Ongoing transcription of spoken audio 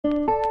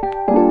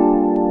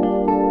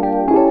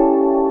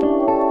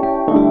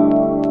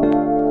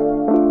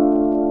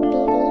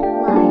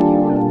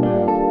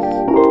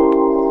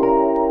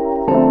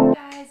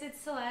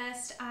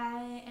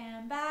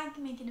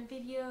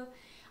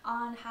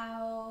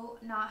how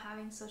not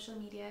having social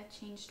media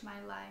changed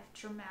my life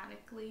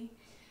dramatically.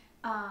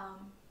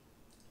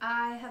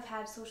 I have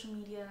had social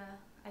media,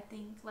 I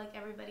think, like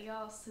everybody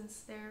else,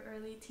 since their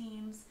early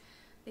teens.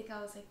 I think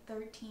I was like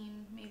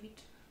 13, maybe,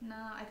 no,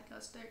 I think I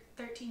was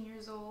 13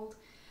 years old.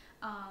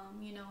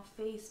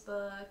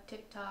 Facebook,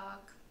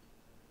 TikTok,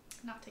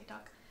 not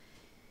TikTok,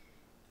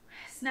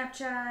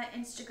 Snapchat,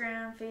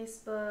 Instagram,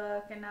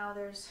 Facebook, and now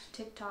there's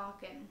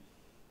TikTok and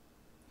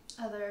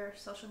other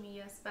social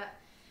medias. But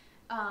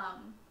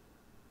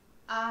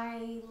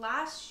I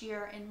last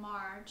year in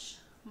March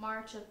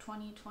of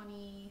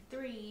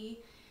 2023,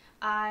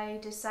 I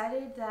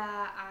decided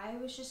that I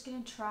was just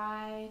gonna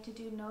try to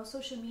do no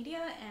social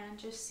media and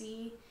just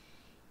see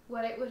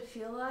what it would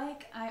feel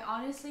like. I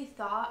honestly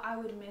thought I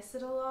would miss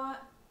it a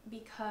lot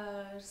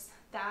because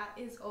that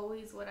is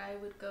always what I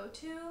would go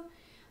to.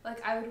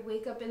 Like, I would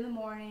wake up in the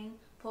morning,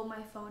 pull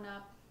my phone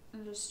up,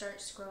 and just start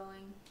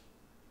scrolling.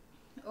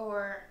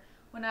 Or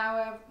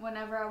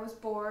whenever I was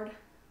bored,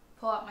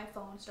 pull out my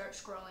phone, start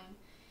scrolling.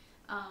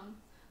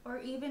 Or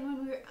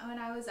even when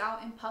I was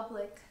out in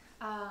public,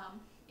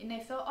 and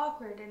it felt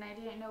awkward and I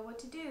didn't know what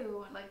to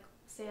do. Like,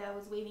 say I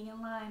was waiting in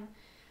line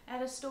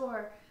at a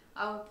store,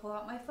 I would pull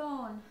out my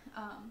phone.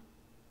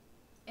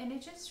 And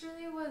it just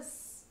really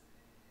was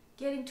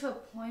getting to a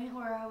point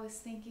where I was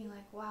thinking,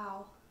 like,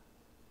 wow,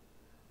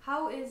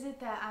 how is it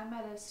that I'm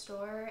at a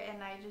store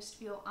and I just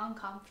feel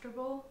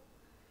uncomfortable,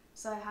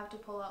 so I have to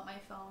pull out my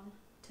phone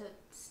to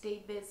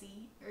stay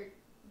busy or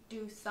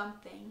do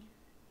something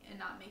and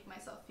not make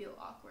myself feel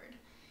awkward.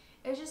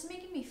 It's just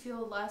making me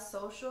feel less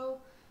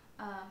social,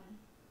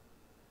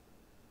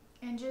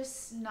 and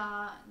just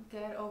not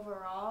good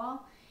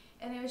overall.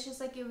 And it was just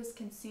like it was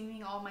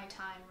consuming all my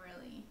time,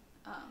 really.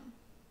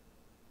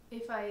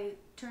 If I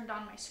turned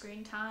on my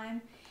screen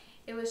time,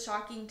 it was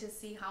shocking to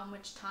see how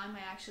much time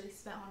I actually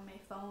spent on my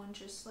phone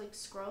just like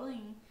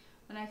scrolling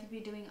when I could be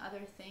doing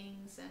other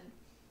things. And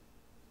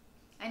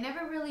I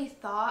never really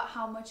thought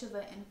how much of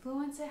an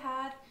influence it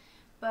had,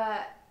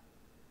 but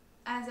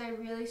as I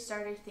really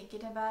started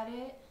thinking about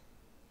it,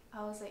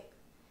 I was like,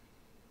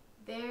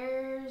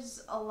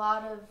 there's a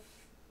lot of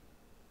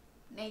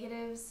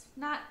negatives,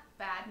 not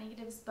bad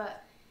negatives,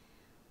 but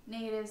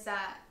negatives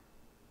that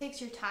takes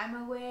your time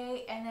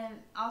away, and then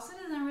also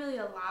doesn't really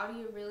allow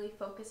you to really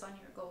focus on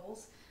your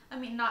goals. I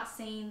mean, not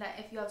saying that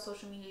if you have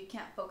social media you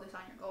can't focus on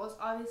your goals.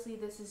 Obviously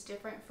this is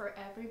different for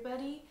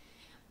everybody,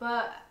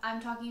 but I'm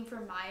talking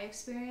from my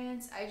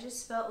experience. I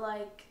just felt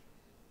like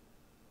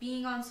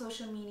being on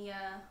social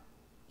media,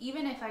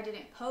 even if I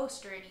didn't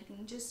post or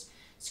anything, just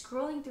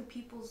scrolling through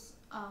people's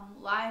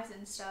lives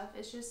and stuff,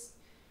 it's just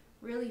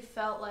really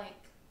felt like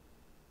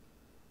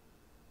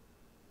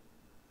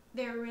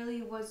there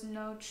really was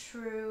no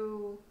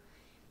true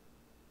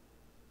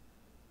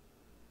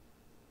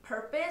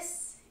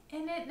purpose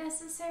in it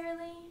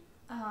necessarily.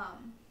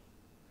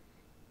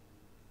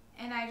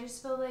 And I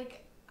just feel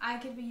like I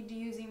could be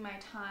using my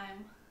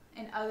time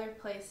in other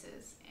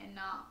places and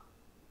not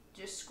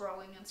just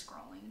scrolling and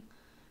scrolling.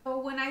 So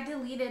when I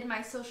deleted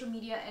my social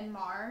media in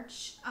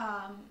March,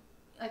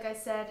 like I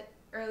said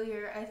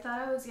earlier, I thought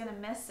I was gonna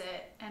miss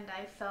it, and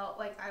I felt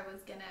like I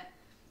was gonna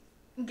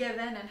give in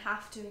and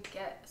have to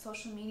get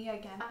social media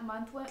again. That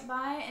month went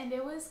by, and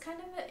it was kind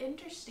of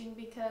interesting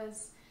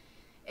because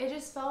it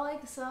just felt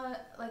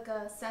like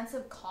a sense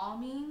of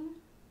calming.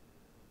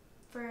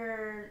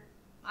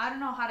 I don't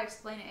know how to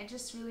explain it. It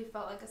just really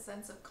felt like a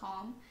sense of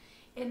calm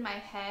in my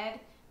head.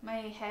 My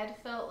head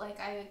felt like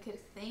I could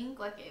think,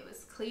 like it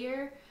was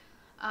clear.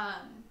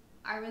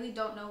 I really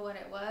don't know what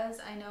it was.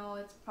 I know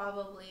it's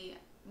probably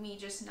me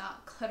just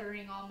not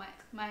cluttering all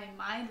my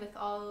mind with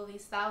all of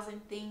these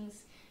thousand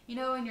things. You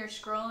know, when you're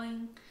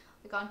scrolling,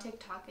 like on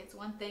TikTok, it's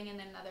one thing and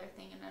another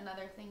thing and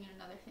another thing and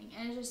another thing.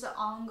 And it's just an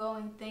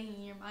ongoing thing,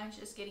 and your mind's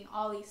just getting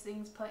all these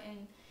things put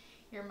in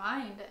your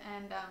mind,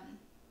 and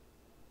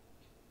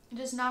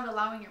just not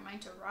allowing your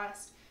mind to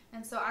rest.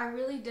 And so I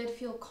really did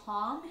feel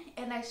calm,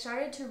 and I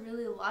started to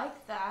really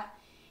like that.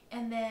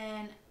 And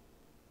then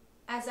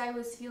as I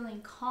was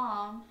feeling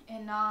calm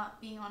and not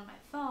being on my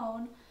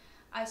phone,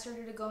 I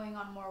started going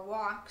on more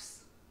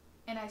walks,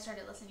 and I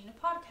started listening to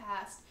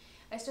podcasts.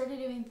 I started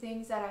doing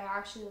things that I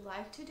actually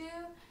like to do,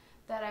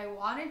 that I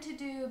wanted to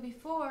do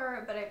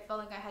before, but I felt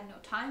like I had no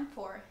time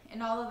for.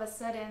 And all of a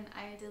sudden,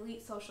 I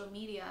delete social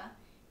media,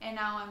 and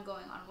now I'm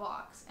going on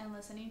walks and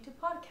listening to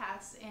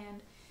podcasts,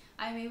 and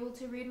I'm able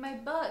to read my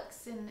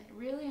books and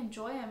really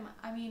enjoy them.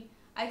 I mean,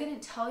 I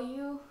couldn't tell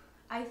you,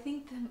 I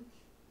think the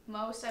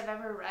most I've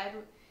ever read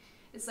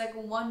is like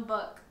one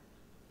book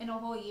in a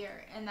whole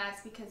year, and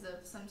that's because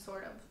of some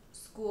sort of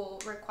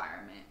school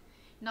requirement,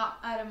 not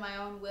out of my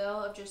own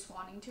will of just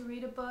wanting to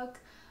read a book.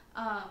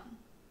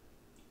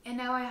 And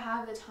now I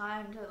have the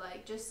time to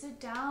like just sit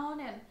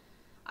down and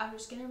I'm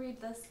just gonna read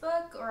this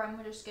book, or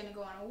I'm just gonna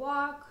go on a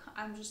walk.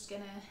 I'm just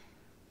gonna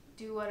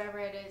do whatever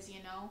it is,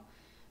 you know.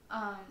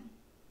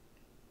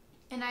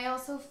 And I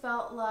also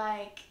felt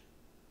like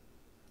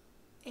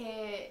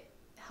it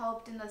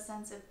helped in the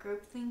sense of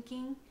group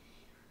thinking.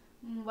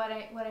 What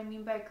I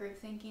mean by group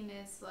thinking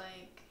is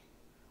like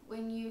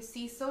when you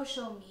see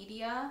social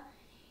media,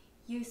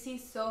 you see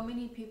so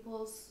many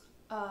people's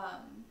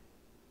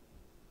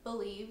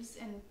beliefs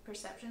and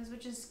perceptions,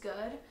 which is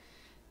good,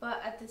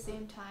 but at the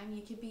same time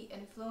you could be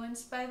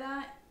influenced by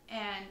that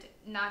and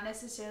not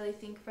necessarily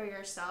think for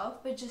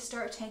yourself, but just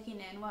start taking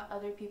in what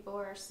other people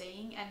are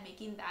saying and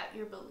making that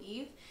your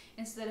belief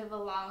instead of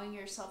allowing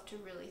yourself to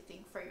really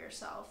think for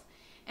yourself.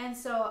 And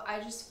so I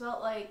just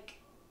felt like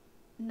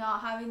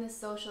not having the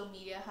social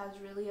media has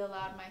really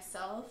allowed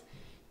myself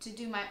to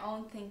do my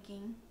own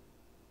thinking.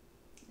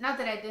 Not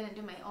that I didn't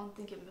do my own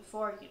thinking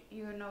before,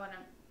 you know what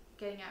I'm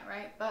getting at,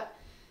 right? But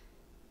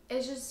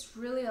it's just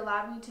really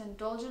allowed me to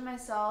indulge in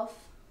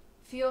myself,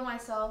 feel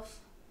myself,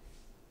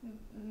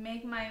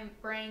 make my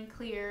brain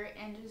clear,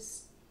 and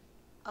just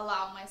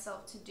allow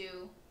myself to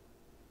do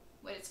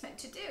what it's meant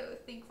to do,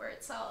 think for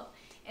itself.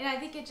 And I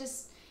think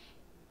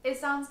it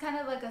sounds kind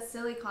of like a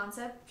silly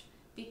concept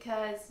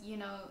because, you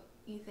know,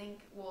 you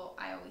think, well,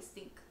 I always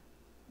think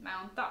my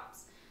own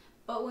thoughts.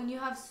 But when you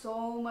have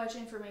so much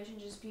information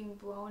just being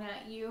blown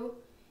at you,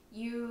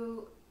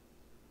 you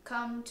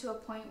come to a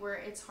point where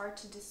it's hard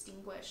to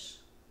distinguish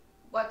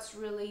what's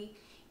really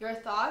your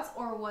thoughts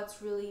or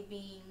what's really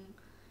being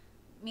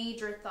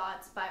major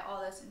thoughts by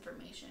all this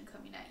information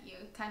coming at you.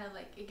 Kind of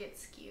like it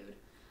gets skewed.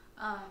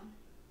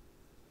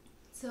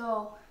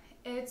 So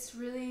it's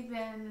really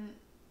been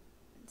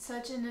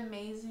such an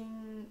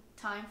amazing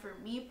time for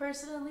me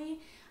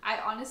personally. I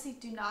honestly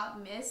do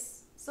not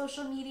miss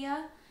social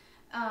media.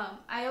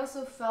 I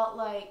also felt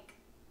like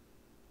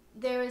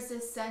there is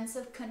this sense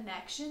of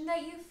connection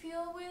that you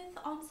feel with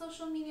on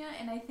social media,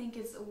 and I think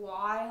it's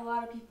why a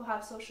lot of people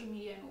have social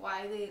media and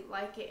why they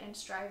like it and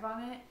strive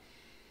on it.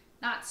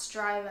 Not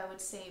strive, I would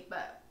say,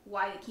 but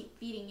why they keep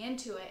feeding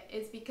into it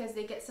is because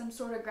they get some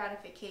sort of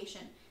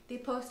gratification. They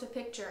post a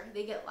picture,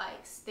 they get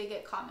likes, they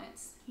get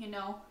comments, you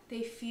know,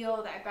 they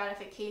feel that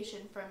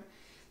gratification from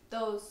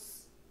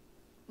those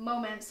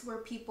moments where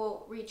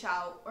people reach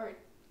out or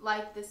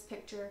like this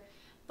picture.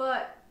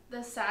 But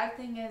the sad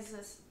thing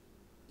is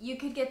you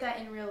could get that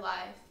in real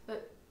life,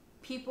 but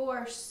people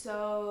are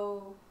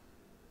so,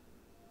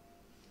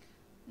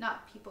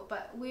 not people,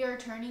 but we are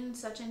turning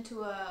such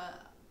into a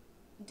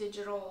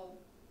digital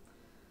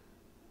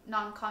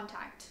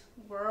non-contact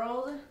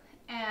world,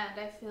 and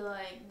I feel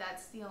like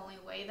that's the only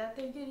way that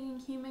they're getting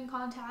human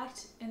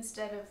contact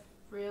instead of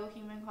real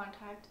human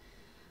contact.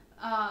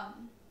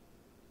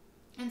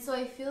 And so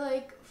I feel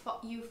like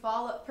you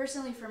follow,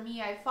 personally for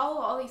me, I follow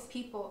all these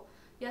people.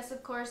 Yes,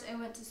 of course, I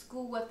went to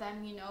school with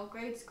them, you know,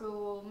 grade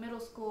school, middle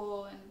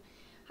school, and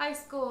high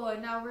school,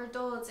 and now we're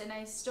adults, and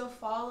I still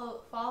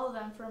follow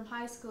them from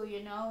high school,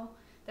 you know,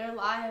 their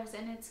lives,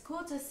 and it's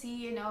cool to see,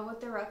 you know, what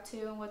they're up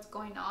to and what's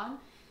going on.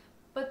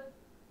 But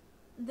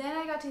then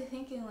I got to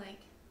thinking,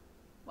 like,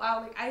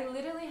 wow, like, I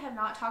literally have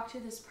not talked to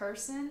this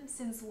person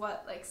since,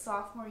 what, like,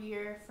 sophomore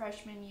year,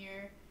 freshman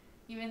year,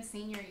 even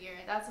senior year.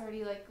 That's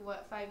already, like,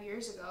 what, 5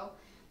 years ago.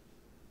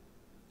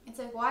 It's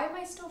like, why am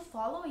I still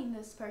following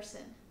this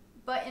person?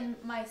 But in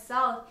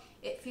myself,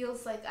 it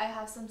feels like I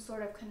have some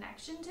sort of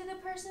connection to the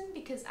person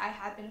because I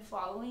have been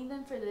following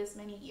them for this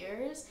many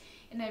years,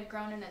 and I've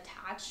grown an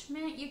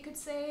attachment, you could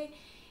say,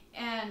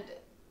 and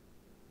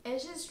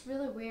it's just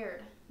really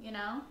weird, you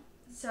know?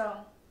 So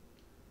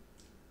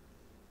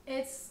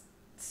it's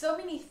so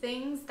many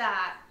things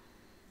that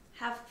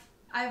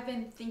I've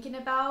been thinking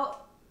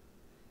about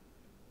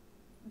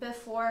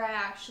before I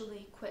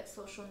actually quit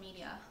social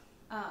media.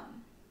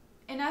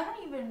 And I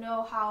don't even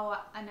know how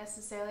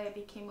unnecessarily I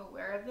became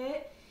aware of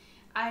it.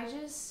 I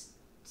just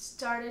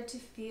started to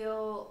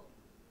feel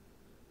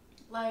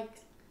like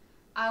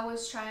I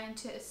was trying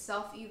to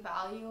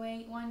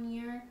self-evaluate one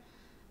year,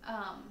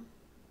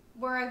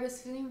 where I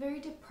was feeling very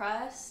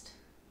depressed.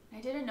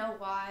 I didn't know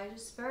why,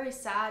 just very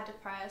sad,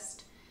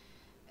 depressed.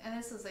 And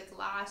this was like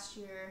last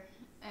year.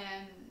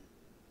 And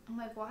I'm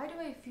like, why do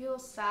I feel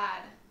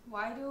sad?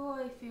 Why do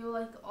I feel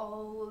like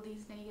all of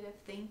these negative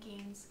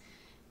thinkings?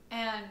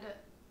 And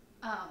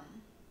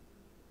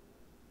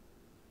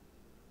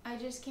I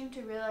just came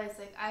to realize,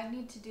 like, I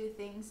need to do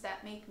things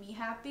that make me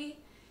happy,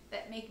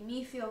 that make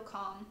me feel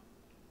calm.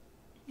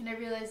 And I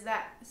realized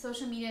that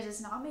social media does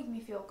not make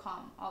me feel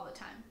calm all the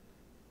time.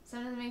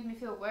 Sometimes it makes me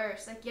feel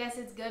worse. Like, yes,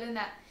 it's good in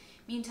that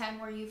meantime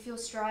where you feel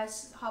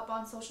stressed, hop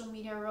on social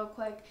media real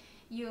quick,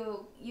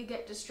 you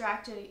get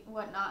distracted,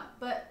 whatnot.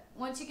 But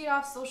once you get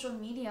off social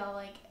media,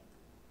 like,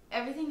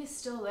 everything is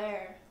still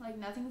there. Like,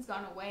 nothing's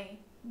gone away.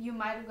 You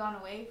might have gone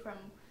away from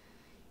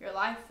your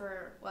life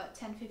for,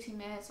 10-15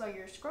 minutes while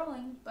you're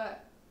scrolling,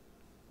 but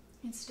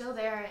it's still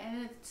there,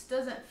 and it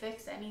doesn't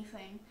fix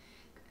anything.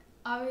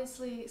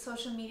 Obviously,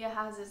 social media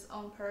has its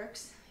own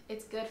perks.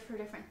 It's good for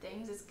different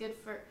things. It's good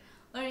for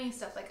learning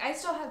stuff. Like, I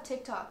still have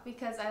TikTok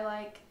because I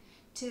like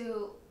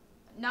to,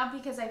 not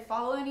because I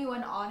follow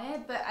anyone on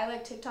it, but I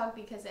like TikTok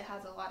because it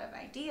has a lot of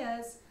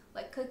ideas,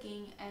 like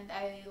cooking, and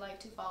I like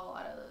to follow a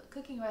lot of the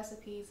cooking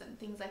recipes and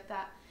things like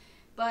that.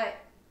 But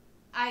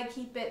I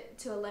keep it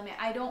to a limit.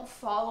 I don't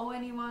follow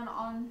anyone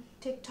on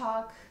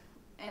TikTok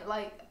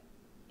like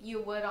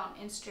you would on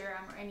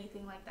Instagram or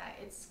anything like that.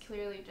 It's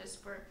clearly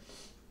just for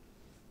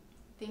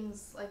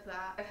things like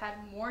that. I've had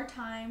more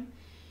time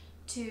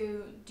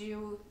to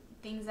do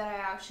things that I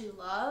actually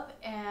love,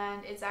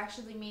 and it's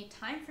actually made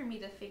time for me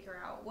to figure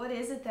out what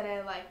is it that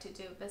I like to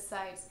do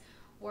besides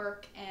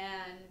work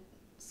and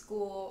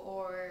school,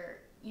 or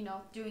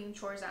doing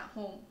chores at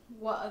home.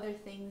 What other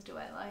things do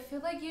I like? I feel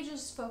like you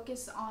just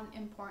focus on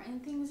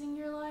important things in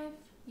your life.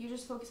 You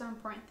just focus on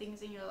important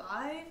things in your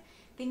life,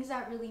 things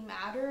that really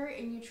matter,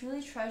 and you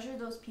truly treasure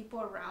those people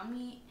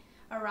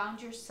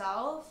around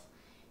yourself,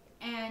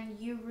 and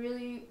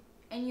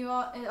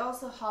it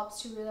also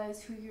helps to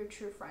realize who your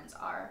true friends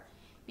are,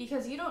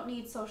 because you don't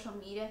need social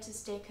media to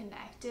stay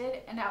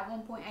connected. And at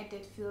one point I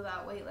did feel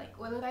that way, like,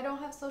 well, if I don't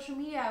have social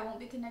media, I won't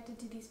be connected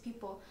to these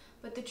people.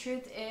 But the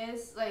truth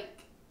is, like,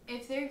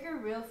 if they're your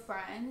real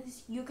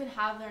friends, you can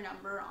have their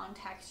number on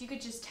text. You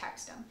could just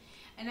text them.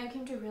 And I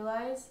came to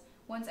realize,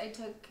 once I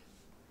took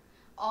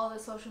all the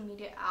social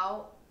media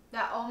out,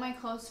 that all my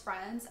close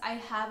friends, I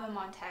have them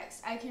on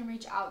text. I can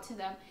reach out to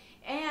them,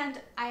 and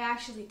I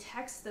actually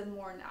text them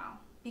more now.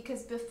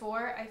 Because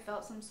before, I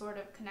felt some sort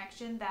of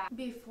connection, that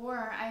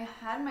before I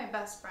had my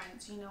best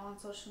friends, on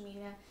social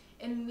media,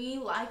 and me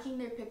liking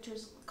their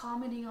pictures,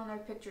 commenting on their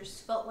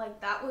pictures, felt like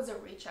that was a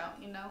reach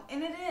out,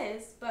 and it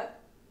is,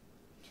 but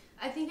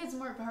I think it's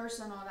more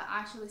personal to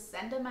actually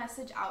send a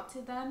message out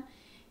to them.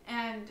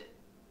 And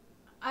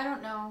I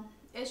don't know,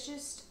 it's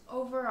just,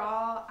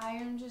 overall, I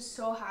am just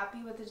so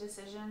happy with the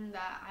decision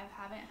that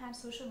I haven't had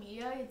social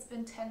media. It's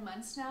been 10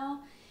 months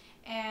now,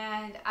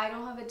 and I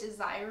don't have a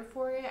desire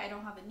for it. I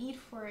don't have a need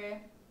for it.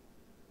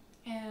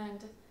 And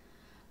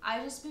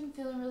I've just been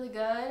feeling really good.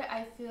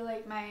 I feel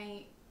like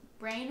my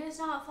brain is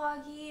not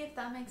foggy, if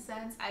that makes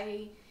sense.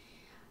 I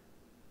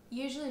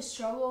usually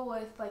struggle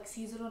with like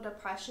seasonal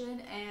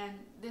depression, and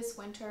this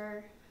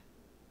winter,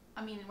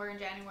 I mean, we're in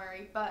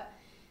January, but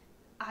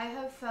I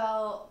have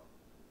felt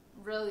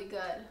really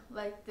good.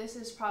 Like, this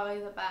is probably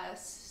the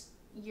best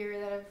year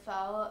that I've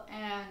felt,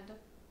 and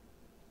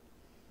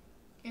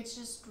it's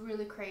just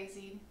really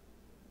crazy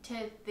to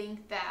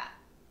think that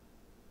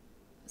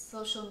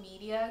social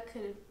media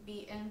could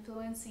be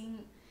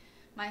influencing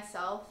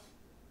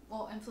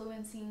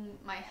influencing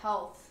my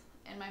health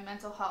and my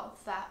mental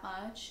health that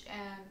much.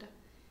 And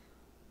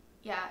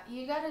yeah,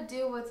 you gotta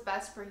do what's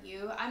best for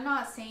you. I'm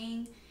not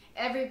saying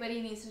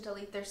everybody needs to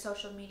delete their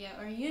social media,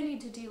 or you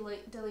need to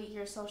delete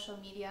your social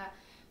media,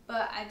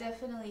 but I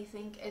definitely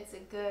think it's a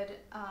good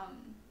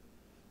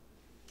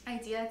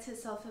idea to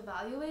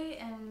self-evaluate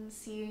and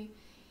see,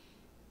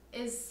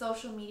 is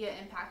social media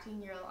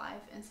impacting your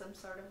life in some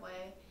sort of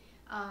way.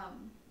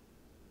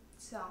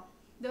 So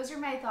those are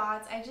my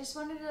thoughts. I just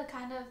wanted to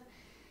kind of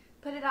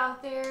put it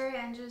out there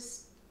and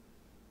just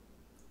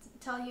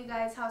tell you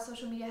guys how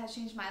social media has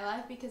changed my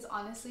life, because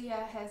honestly,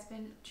 it has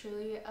been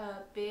truly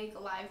a big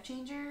life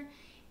changer,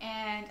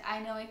 and I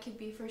know it could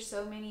be for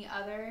so many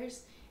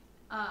others.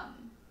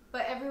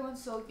 But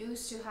everyone's so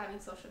used to having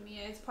social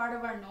media. It's part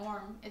of our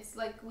norm. It's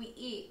like we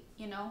eat,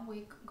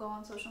 we go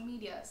on social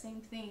media, same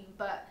thing.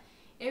 But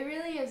it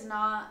really is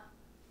not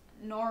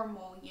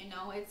normal,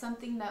 It's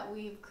something that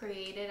we've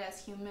created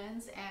as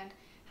humans and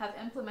have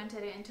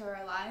implemented it into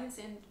our lives.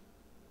 And,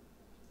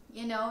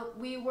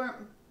 we weren't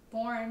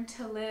born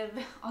to live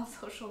on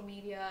social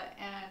media.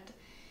 And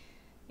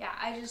yeah,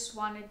 I just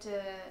wanted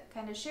to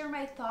kind of share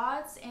my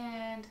thoughts.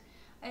 And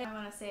I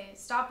want to say,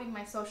 stopping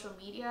my social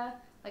media,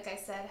 like I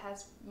said,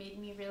 has made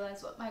me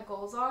realize what my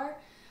goals are.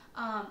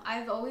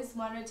 I've always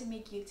wanted to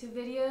make YouTube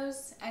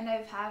videos, and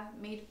have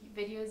made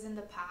videos in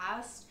the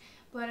past,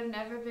 but I've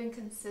never been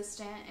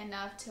consistent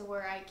enough to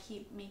where I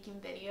keep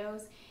making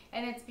videos.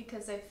 And it's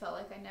because I felt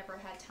like I never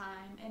had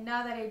time. And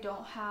now that I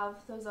don't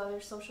have those other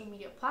social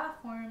media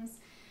platforms,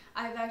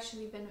 I've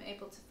actually been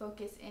able to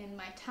focus in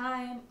my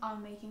time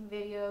on making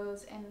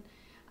videos, and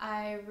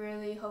I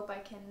really hope I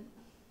can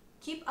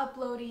keep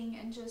uploading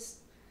and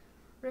just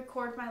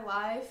record my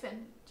life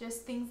and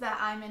just things that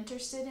I'm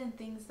interested in,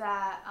 things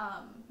that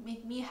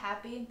make me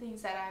happy, and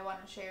things that I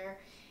want to share.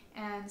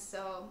 And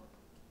so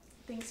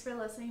thanks for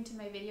listening to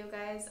my video,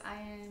 guys. I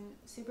am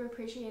super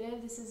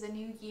appreciative. This is a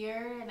new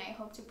year, and I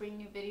hope to bring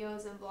new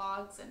videos and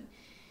vlogs and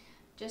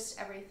just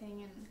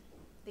everything. And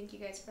thank you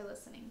guys for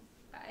listening.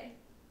 Bye.